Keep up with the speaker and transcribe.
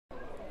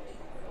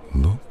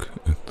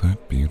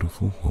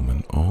beautiful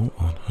woman all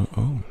on her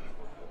own.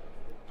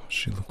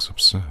 She looks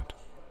upset.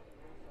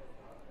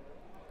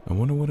 I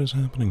wonder what is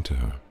happening to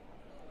her.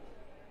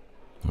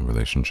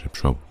 Relationship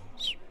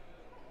troubles,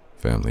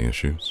 family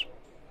issues,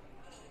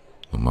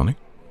 the money?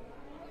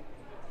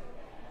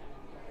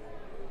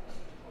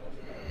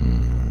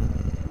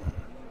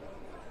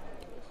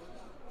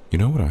 You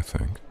know what I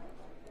think?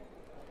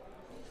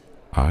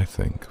 I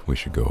think we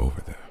should go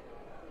over there.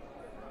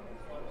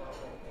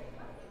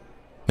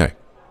 Hey,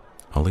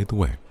 I'll lead the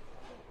way.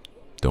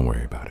 Don't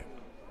worry about it.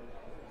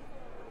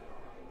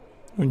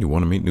 When you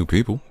want to meet new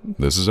people,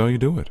 this is how you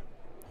do it.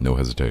 No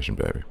hesitation,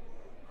 baby.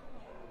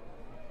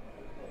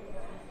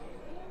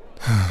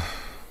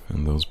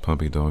 And those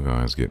puppy dog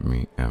eyes get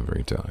me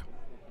every time.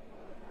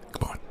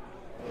 Come on.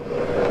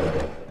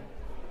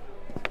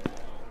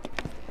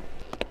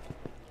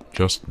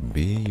 Just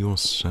be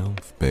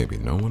yourself, baby.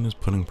 No one is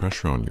putting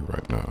pressure on you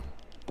right now.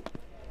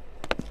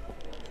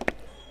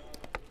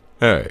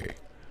 Hey,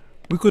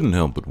 we couldn't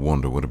help but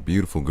wonder what a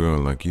beautiful girl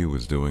like you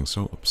is doing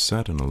so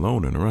upset and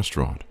alone in a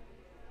restaurant.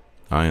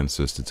 I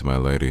insisted to my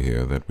lady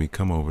here that we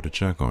come over to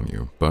check on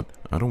you, but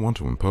I don't want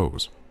to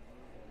impose.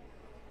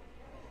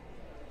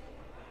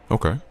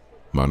 Okay,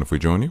 mind if we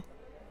join you?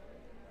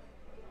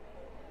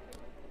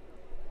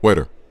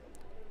 Waiter,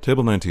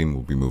 table 19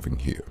 will be moving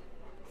here.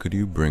 Could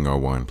you bring our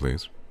wine,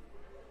 please?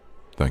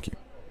 Thank you.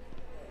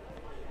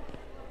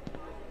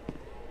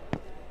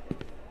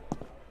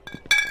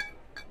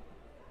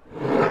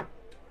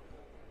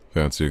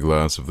 Fancy a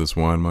glass of this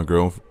wine my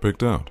girl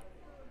picked out?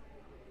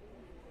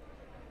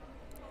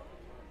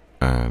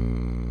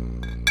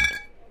 And...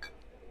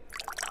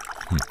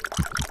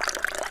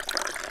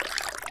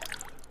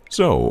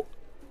 So,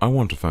 I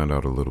want to find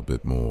out a little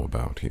bit more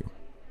about you.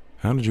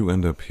 How did you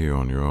end up here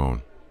on your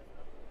own?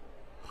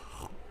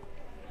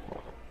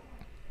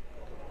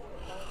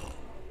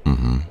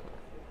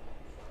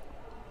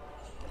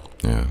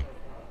 Yeah.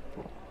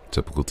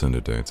 Typical Tinder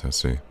dates, I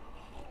see.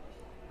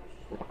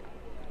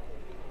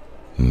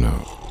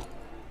 No.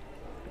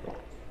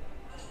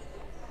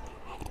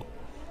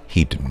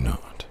 He did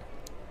not.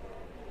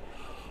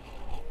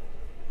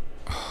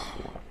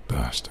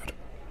 Bastard.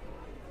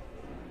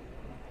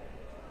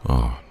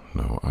 Oh,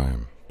 no, I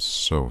am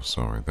so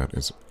sorry. That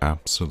is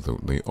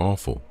absolutely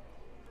awful.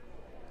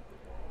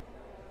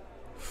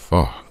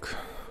 Fuck.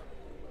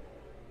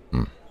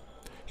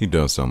 He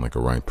does sound like a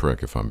right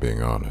prick if I'm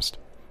being honest.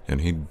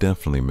 And he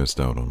definitely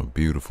missed out on a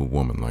beautiful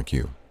woman like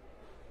you.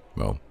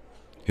 Well,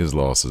 his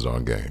loss is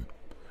our gain.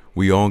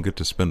 We all get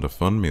to spend a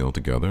fun meal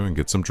together and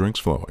get some drinks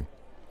flowing.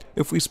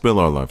 If we spill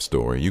our life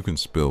story, you can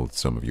spill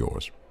some of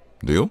yours.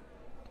 Deal?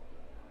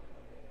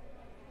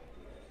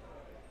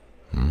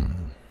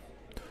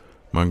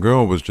 My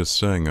girl was just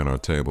saying at our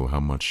table how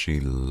much she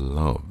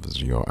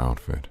loves your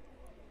outfit.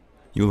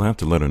 You'll have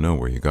to let her know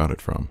where you got it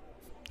from.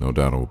 No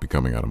doubt it will be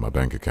coming out of my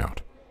bank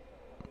account.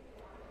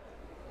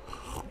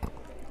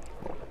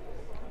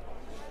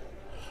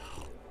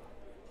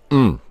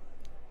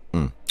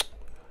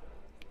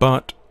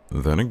 But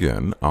then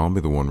again, I'll be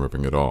the one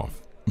ripping it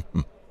off.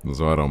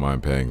 So I don't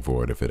mind paying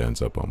for it if it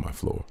ends up on my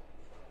floor.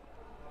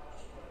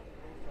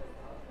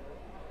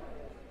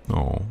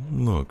 Oh,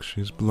 look,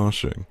 she's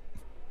blushing.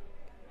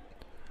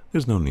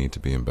 There's no need to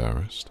be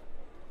embarrassed.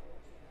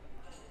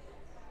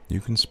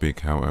 You can speak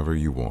however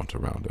you want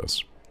around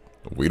us.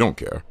 We don't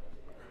care.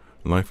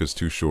 Life is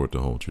too short to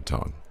hold your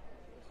tongue.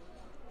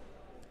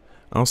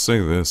 I'll say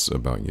this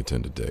about your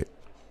Tinder date.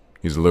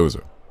 He's a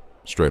loser.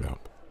 Straight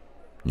up.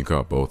 You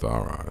caught both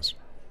our eyes.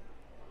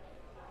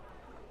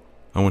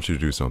 I want you to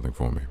do something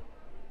for me.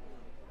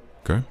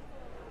 Okay?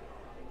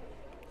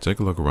 Take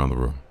a look around the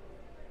room.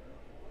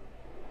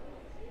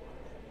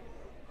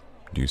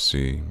 Do you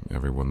see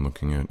everyone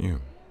looking at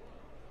you?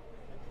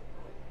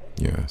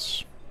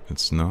 Yes,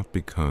 it's not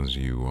because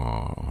you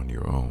are on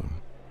your own.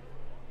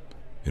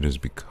 It is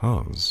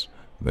because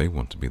they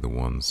want to be the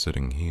ones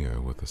sitting here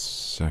with a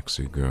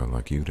sexy girl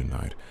like you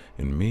tonight,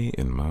 and me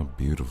and my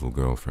beautiful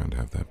girlfriend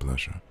have that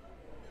pleasure.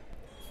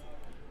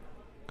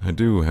 I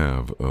do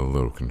have a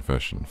little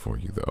confession for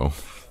you, though.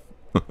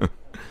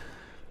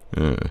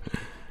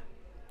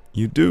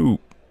 You do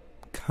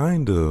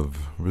kind of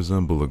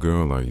resemble a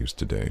girl I used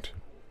to date.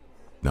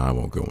 Now, I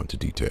won't go into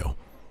detail.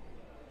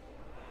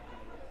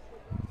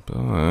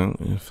 But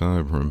if I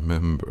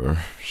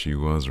remember, she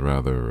was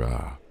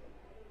rather,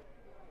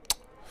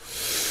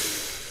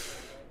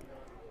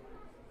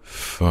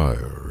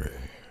 fiery.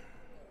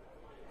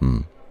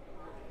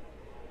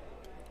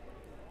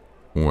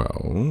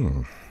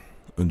 Well,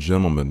 a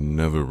gentleman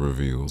never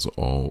reveals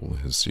all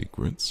his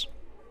secrets.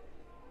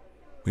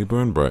 We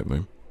burned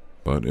brightly,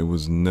 but it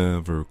was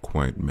never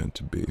quite meant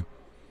to be.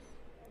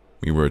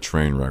 We were a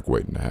train wreck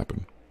waiting to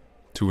happen.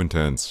 Too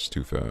intense,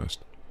 too fast.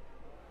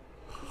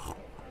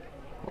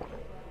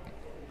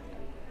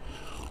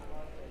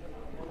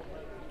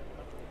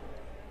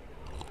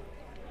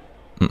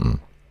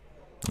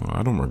 Well,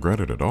 I don't regret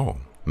it at all.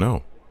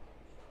 No.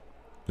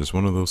 Just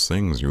one of those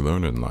things you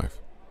learn in life.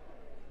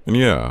 And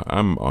yeah,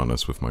 I'm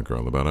honest with my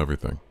girl about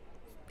everything.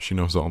 She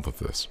knows all of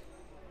this.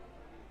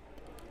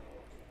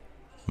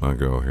 My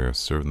girl here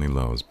certainly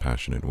loves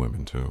passionate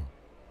women, too.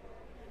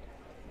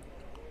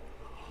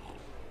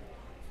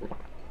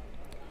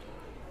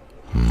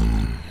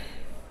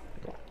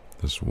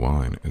 This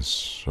wine is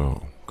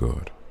so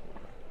good.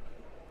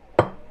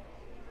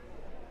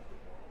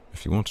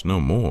 If you want to know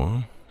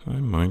more, I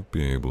might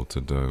be able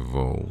to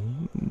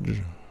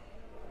divulge.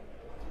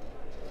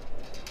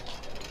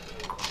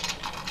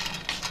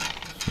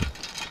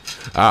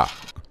 Ah!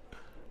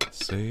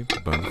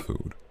 Saved by the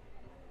food.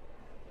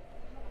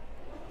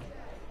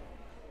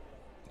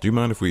 Do you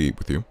mind if we eat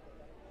with you?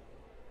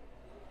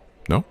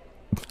 No?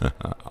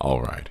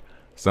 Alright.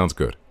 Sounds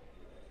good.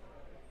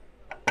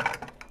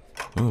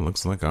 Well,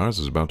 looks like ours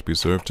is about to be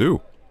served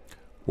too.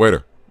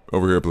 Waiter,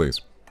 over here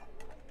please.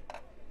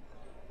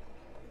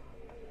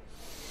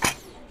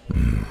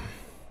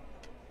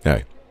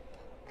 Hey,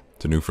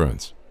 to new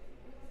friends.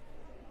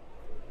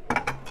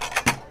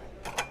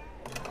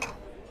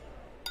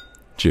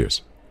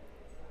 Cheers.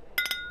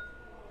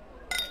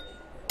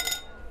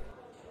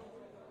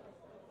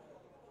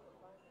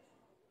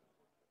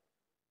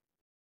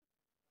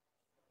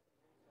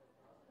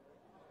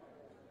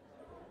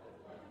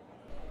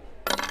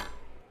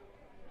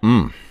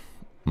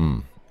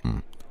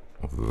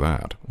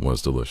 That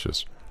was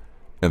delicious.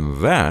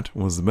 And that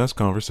was the best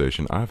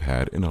conversation I've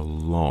had in a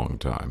long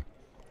time.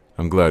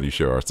 I'm glad you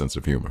share our sense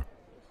of humor.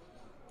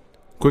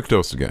 Quick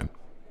toast again.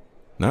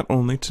 Not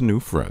only to new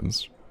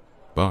friends,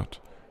 but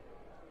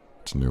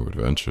to new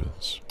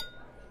adventures.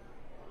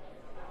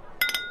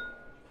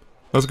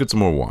 Let's get some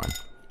more wine.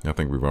 I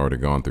think we've already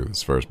gone through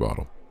this first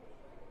bottle.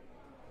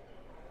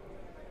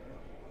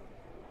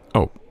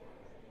 Oh,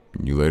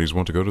 you ladies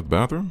want to go to the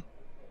bathroom?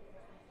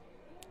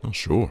 Oh,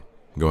 sure.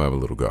 Go have a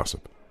little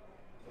gossip.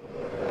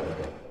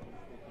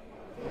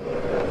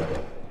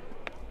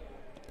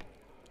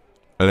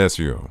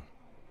 Alessio,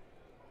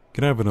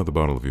 can I have another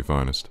bottle of your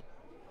finest?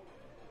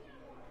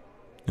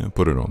 Yeah,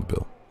 put it on the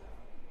bill.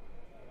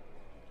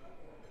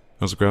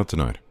 How's the crowd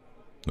tonight?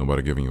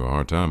 Nobody giving you a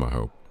hard time, I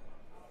hope.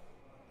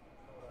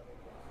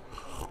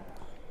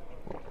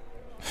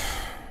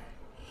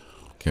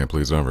 Can't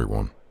please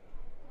everyone.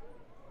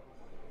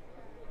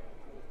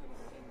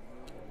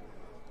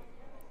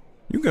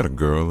 You got a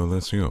girl,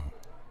 Alessio?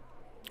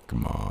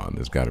 Come on,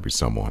 there's got to be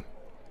someone.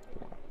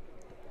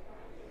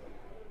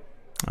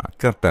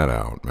 Cut that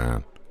out,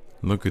 man.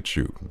 Look at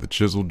you. The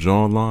chiseled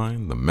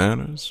jawline, the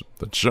manners,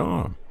 the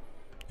charm.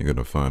 You're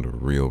gonna find a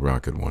real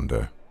rocket one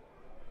day.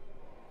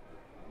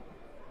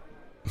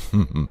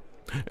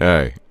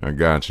 Hey, I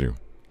got you.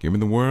 Give me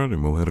the word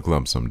and we'll hit a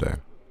club someday.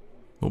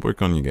 We'll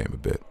work on your game a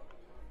bit.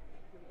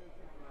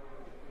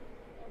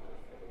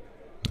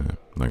 Yeah,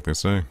 like they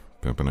say,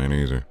 pimping ain't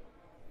easy.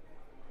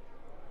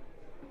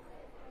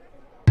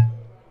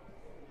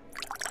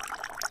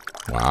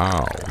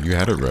 Wow, you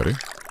had it ready.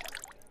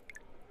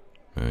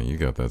 Man, you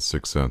got that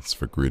 6 cents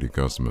for greedy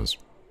customers.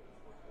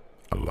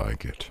 I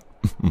like it.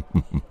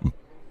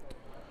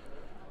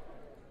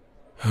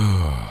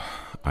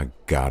 I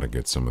gotta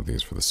get some of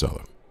these for the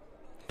cellar.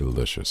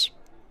 Delicious.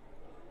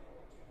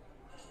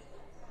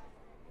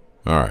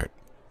 Alright,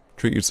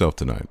 treat yourself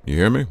tonight. You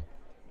hear me?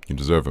 You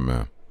deserve it,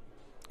 man.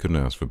 Couldn't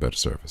ask for better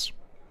service.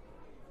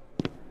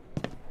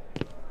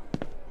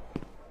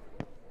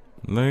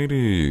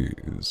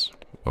 Ladies,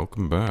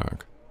 welcome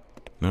back.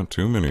 Not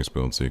too many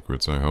spilled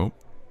secrets, I hope.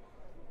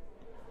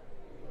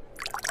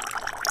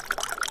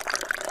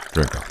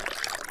 Drink up.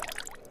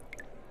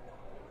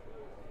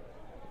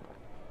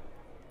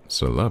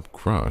 Celeb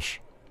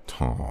crush?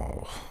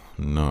 Oh,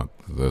 not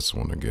this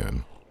one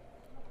again.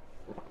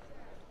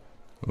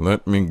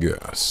 Let me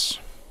guess.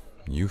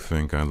 You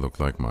think I look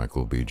like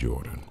Michael B.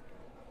 Jordan?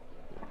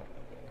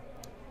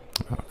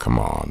 Oh, come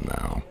on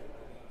now.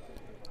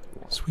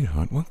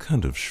 Sweetheart, what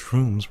kind of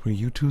shrooms were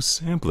you two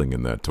sampling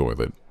in that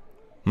toilet?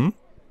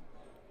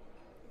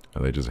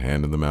 Are they just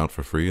handing them out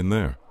for free in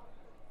there?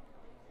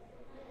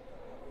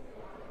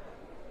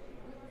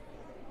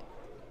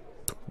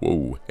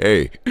 Whoa,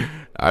 hey,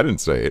 I didn't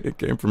say it. It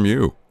came from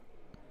you.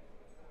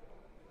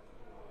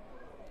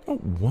 Oh,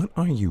 what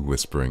are you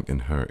whispering in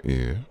her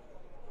ear?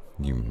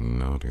 You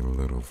naughty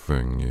little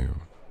thing,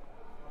 you.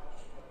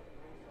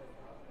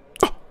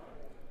 Oh,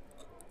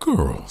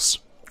 girls,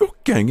 you're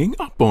ganging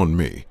up on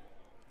me.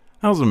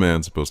 How's a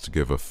man supposed to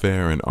give a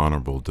fair and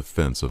honorable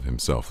defense of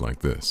himself like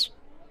this?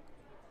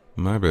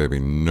 My baby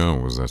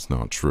knows that's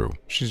not true.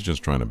 She's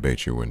just trying to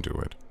bait you into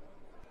it.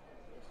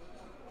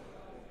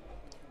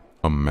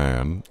 A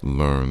man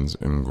learns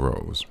and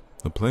grows.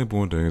 The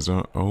Playboy days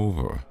are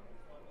over.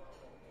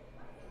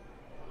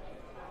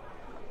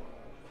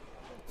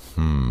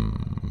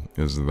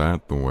 Is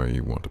that the way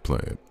you want to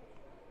play it?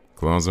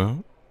 Claws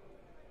out?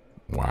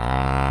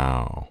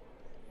 Wow.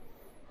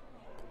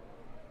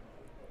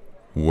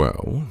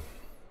 Well,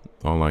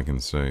 all I can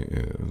say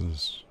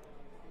is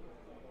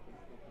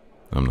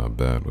I'm not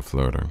bad with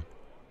flirting,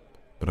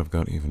 but I've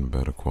got even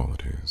better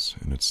qualities,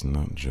 and it's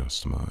not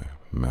just my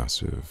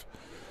massive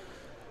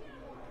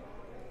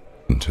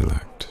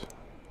intellect.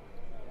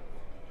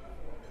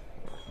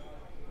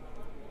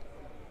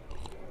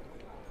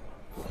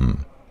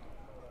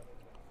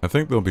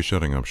 think they'll be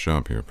shutting up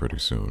shop here pretty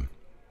soon.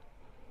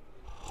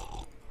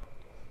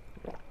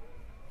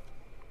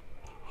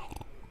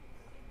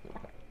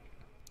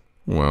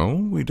 Well,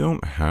 we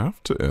don't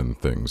have to end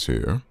things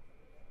here.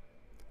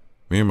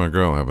 Me and my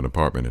girl have an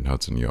apartment in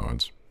Hudson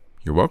Yards.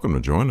 You're welcome to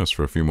join us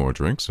for a few more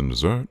drinks and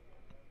dessert.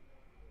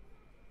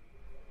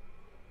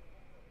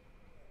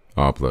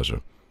 Our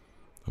pleasure.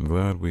 I'm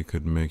glad we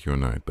could make your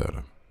night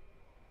better.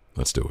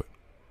 Let's do it.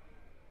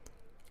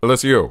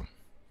 Alessio,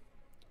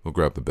 we'll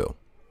grab the bill.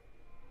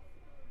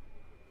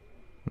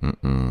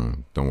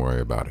 Don't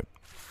worry about it.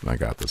 I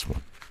got this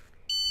one.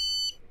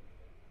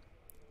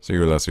 See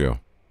you, Alessio.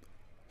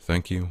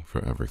 Thank you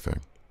for everything.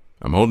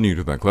 I'm holding you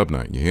to that club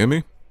night. You hear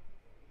me?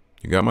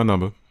 You got my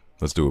number.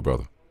 Let's do it,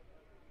 brother.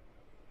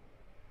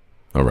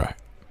 All right.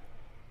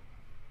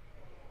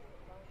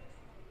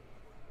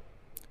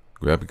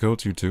 Grab your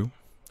coats, you two.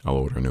 I'll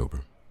order an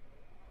Uber.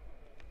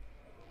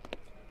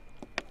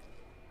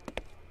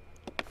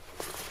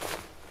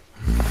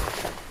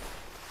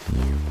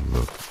 You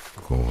look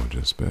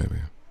gorgeous,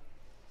 baby.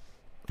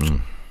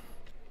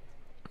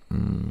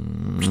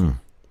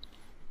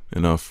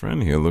 And our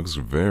friend here looks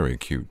very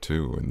cute,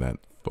 too, in that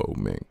faux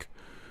mink.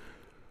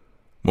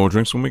 More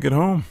drinks when we get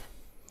home.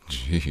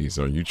 Jeez,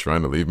 are you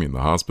trying to leave me in the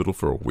hospital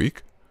for a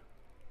week?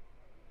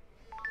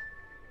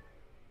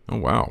 Oh,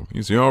 wow.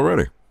 He's here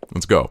already.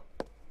 Let's go.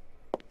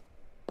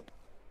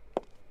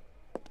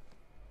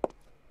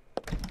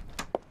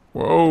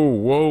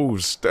 Whoa,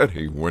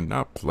 steady. We're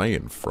not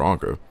playing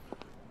Frogger.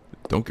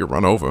 Don't get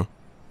run over.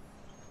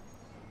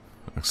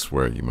 I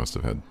swear you must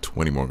have had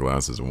 20 more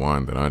glasses of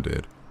wine than I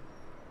did.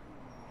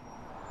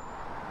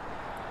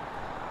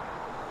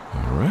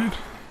 Alright,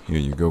 here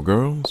you go,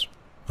 girls.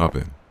 Hop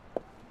in.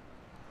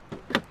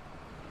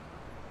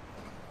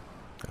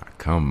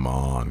 Come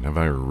on, have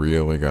I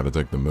really got to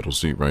take the middle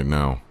seat right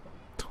now?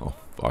 Oh,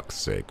 fuck's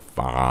sake,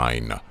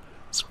 fine.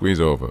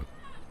 Squeeze over.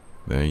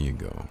 There you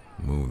go.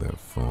 Move that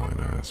fine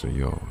ass of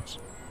yours.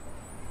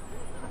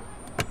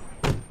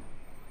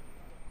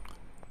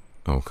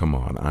 Oh, come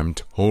on. I'm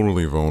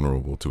totally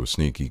vulnerable to a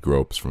sneaky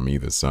gropes from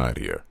either side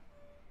here.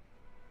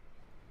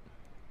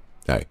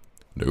 Hey,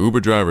 the Uber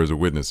driver is a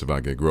witness if I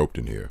get groped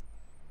in here.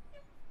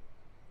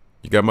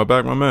 You got my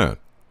back, my man?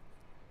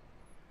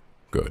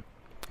 Good.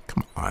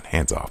 Come on,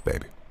 hands off,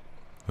 baby.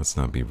 Let's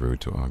not be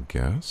rude to our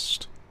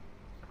guest.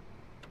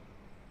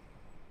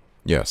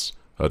 Yes,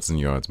 Hudson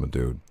Yards, my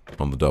dude.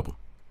 On the double.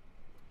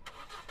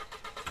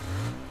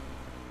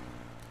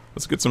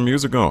 Let's get some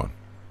music on.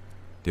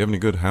 Do you have any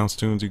good house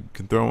tunes you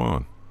can throw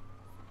on?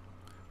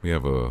 We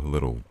have a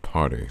little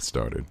party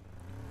started.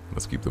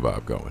 Let's keep the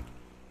vibe going.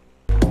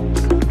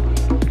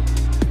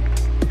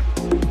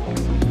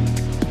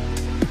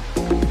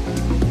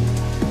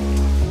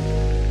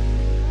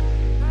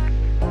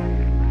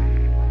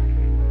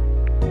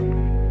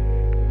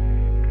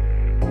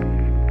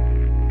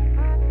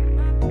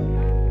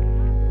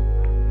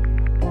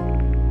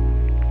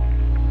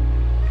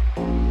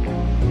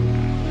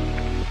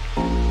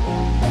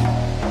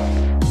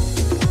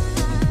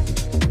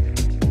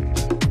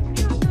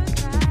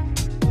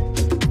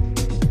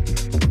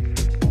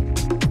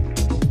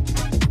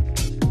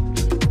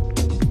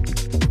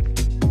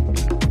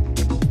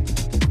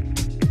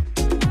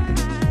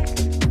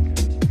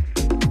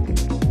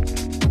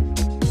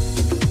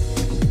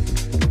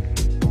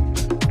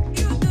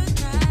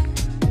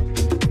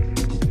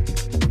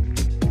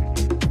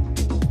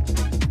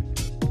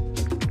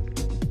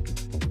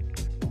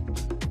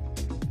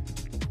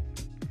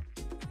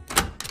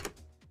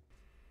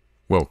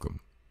 Welcome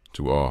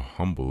to our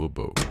humble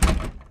abode.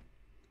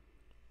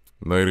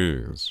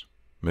 Ladies,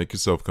 make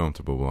yourself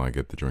comfortable while I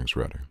get the drinks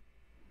ready.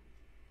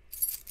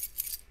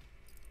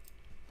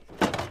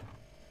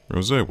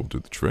 Rosé will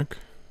do the trick,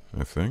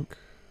 I think.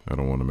 I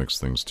don't want to mix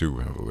things too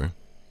heavily.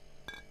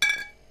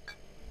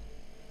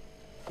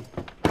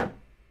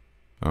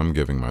 I'm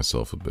giving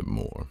myself a bit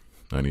more.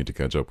 I need to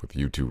catch up with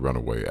you two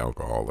runaway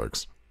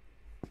alcoholics.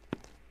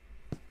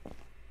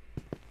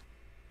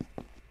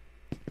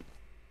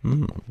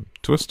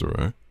 Twister,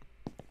 eh?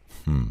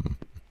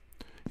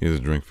 Here's a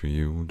drink for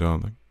you,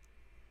 darling.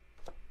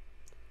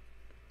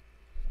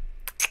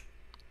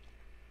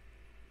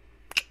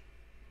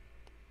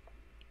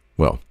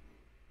 Well,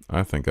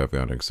 I think I've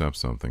got to accept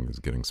something is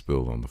getting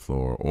spilled on the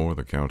floor or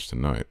the couch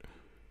tonight.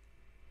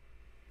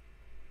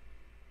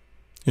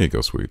 Here you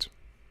go, sweets.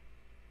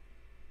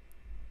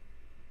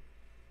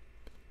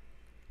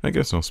 I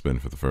guess I'll spin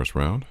for the first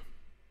round.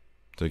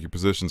 Take your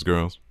positions,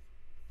 girls.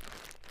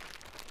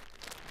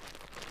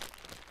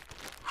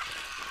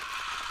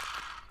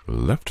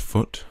 Left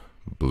foot,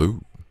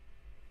 blue.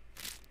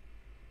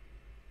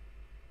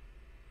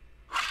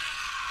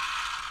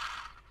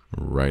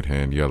 Right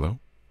hand, yellow.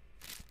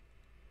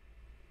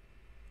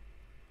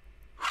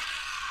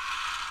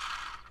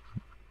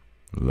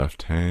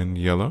 Left hand,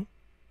 yellow.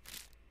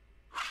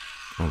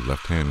 Oh,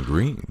 left hand,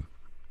 green.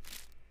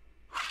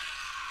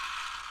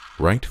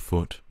 Right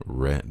foot,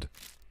 red.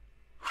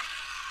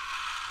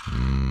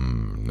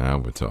 Now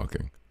we're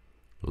talking.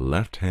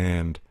 Left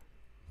hand,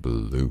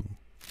 blue.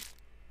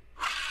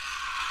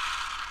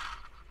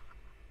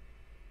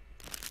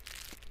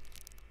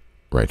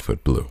 Right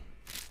foot blue.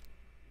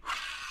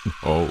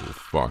 Oh,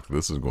 fuck,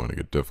 this is going to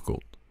get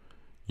difficult.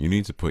 You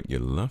need to put your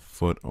left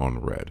foot on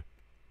red.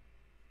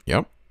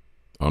 Yep,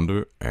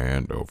 under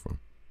and over.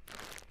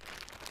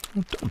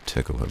 Oh, don't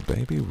tickle her,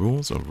 baby.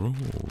 Rules are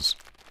rules.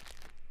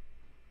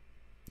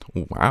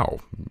 Oh, wow,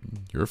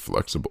 you're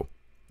flexible.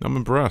 I'm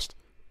impressed.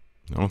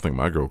 I don't think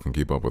my girl can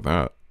keep up with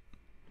that.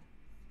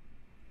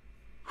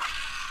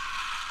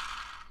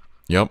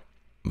 Yep,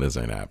 this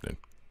ain't happening.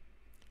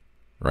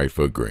 Right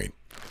foot green.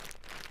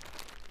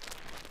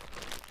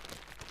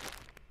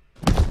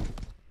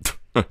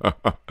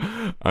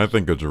 I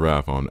think a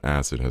giraffe on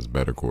acid has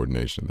better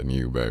coordination than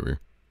you, baby.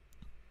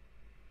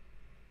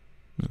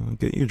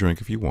 Get you a drink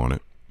if you want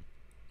it.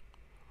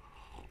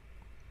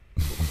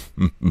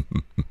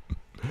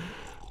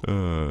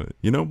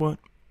 You know what?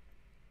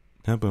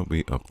 How about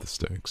we up the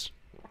stakes?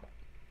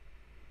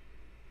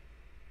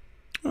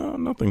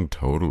 Nothing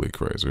totally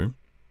crazy.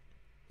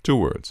 2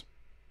 words.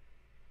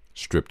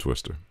 Strip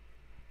twister.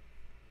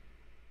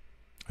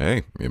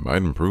 Hey, it might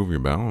improve your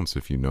balance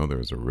if you know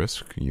there's a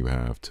risk you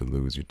have to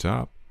lose your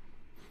top.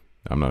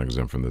 I'm not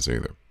exempt from this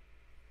either.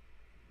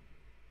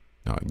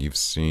 You've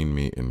seen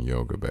me in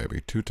yoga,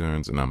 baby. 2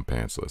 turns and I'm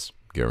pantsless.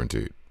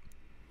 Guaranteed.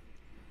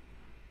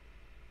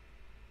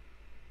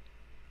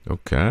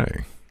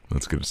 Okay,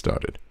 let's get it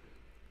started.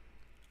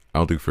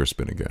 I'll do first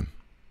spin again.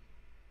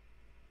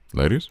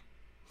 Ladies,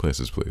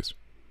 places please.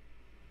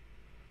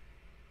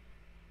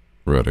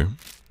 Ready?